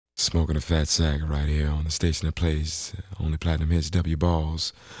Smoking a fat sack right here on the station that plays only platinum hits, W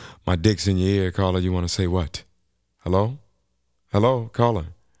Balls. My dick's in your ear, caller. You want to say what? Hello? Hello, caller?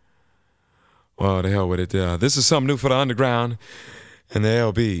 Well, the hell with it. This is something new for the underground and the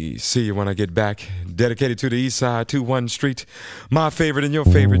LB. See you when I get back. Dedicated to the east side, 21 Street. My favorite and your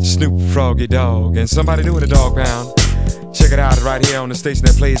favorite, Snoop, Froggy, Dogg. And somebody new in the dog pound. Check it out right here on the station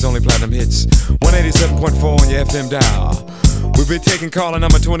that plays only platinum hits. 187.4 on your FM dial. We'll be taking caller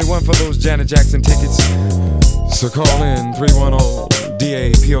number 21 for those Janet Jackson tickets. So call in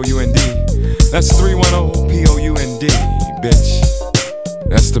 310-DAPOUND. That's 310-POUND, bitch.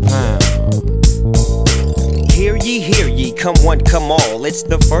 That's the pound. Hear ye, come one, come all. It's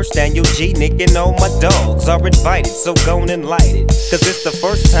the first annual G, Nick and all my dogs are invited, so go and light it. Cause it's the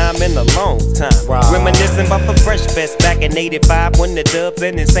first time in a long time. Right. Reminiscing about the Fresh Fest back in 85 when the Dubs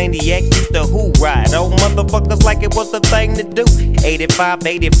and Insaniac used to who ride. Old motherfuckers like it was the thing to do. 85,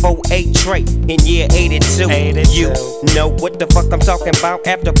 84, 8 Trey in year 82. You know what the fuck I'm talking about.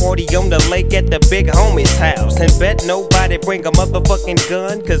 After party on the lake at the big homie's house. And bet nobody bring a motherfucking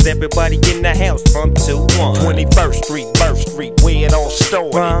gun, cause everybody in the house from 2-1. 21st Street, Birth Street, where it all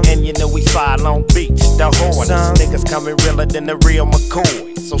started. And you know we fly Long Beach, the Hornets. Niggas coming realer than the real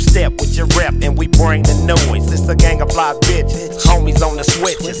McCoy. So step with your rep and we bring the noise. It's a gang of fly bitches, homies on the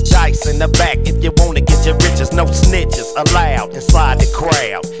switches. Dice in the back if you wanna get your riches. No snitches allowed inside the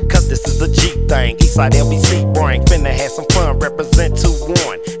crowd, cause this is a G thing. Eastside LBC bring, finna have some fun, represent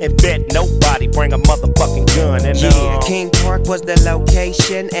 2-1. And bet nobody bring a motherfucking gun. And King Park was the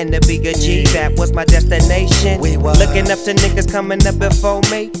location, and the bigger G, that was my destination. We were looking up to niggas coming up before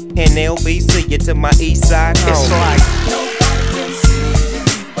me, and LBC you to my east side home. It's like nobody can see you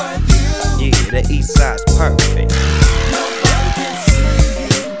but you. Yeah, the east side's perfect. Nobody can see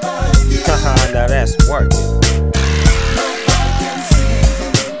you but you. Haha, now that's working. Nobody can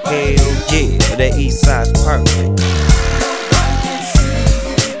see you but Hell yeah, the east side's perfect. Nobody can see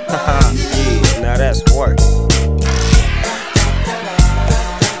you Haha, yeah, now that's working.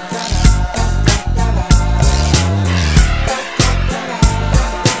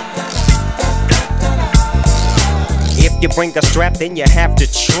 You bring a strap, then you have to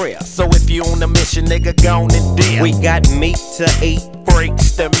trip. So if you on a mission, nigga, gone and dip. We got meat to eat,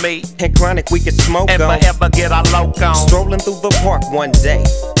 Freaks to me, and chronic we can smoke ever on. ever get our loc on. Strolling through the park one day,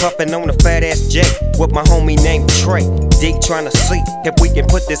 puffing on a fat ass J with my homie named Trey. Dig trying to see if we can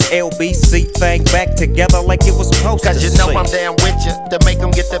put this LBC thing back together like it was supposed to. Cause you know I'm down with you to make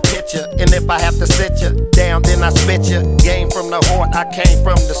them get the picture. And if I have to sit you down, then I spit you. Game from the heart, I came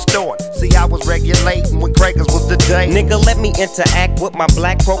from the start. See, I was regulating when Craigers was the day. Nigga, let me interact with my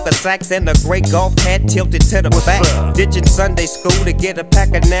black poker sacks and a gray golf hat tilted to the back. Ditching Sunday school to get a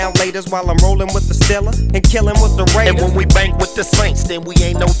pack of now laters while I'm rolling with the Stella and killing with the Raiders. And when we bank with the Saints, then we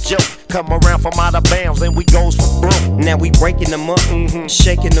ain't no joke. Come around from out of bounds and we goes for broke. Now we breaking them up,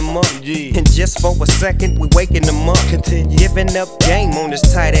 shaking them up, and just for a second we waking them up. Continue giving up game on this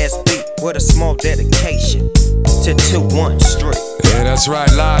tight ass beat with a small dedication to 21 Street. Yeah, that's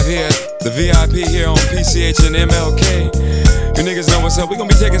right, live here, the VIP here on PCH and MLK. You niggas know what's up. We're gonna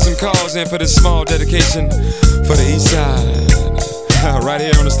be taking some calls in for this small dedication for the east side. Right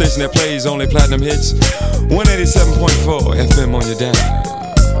here on the station that plays only platinum hits, 187.4 FM on your dial.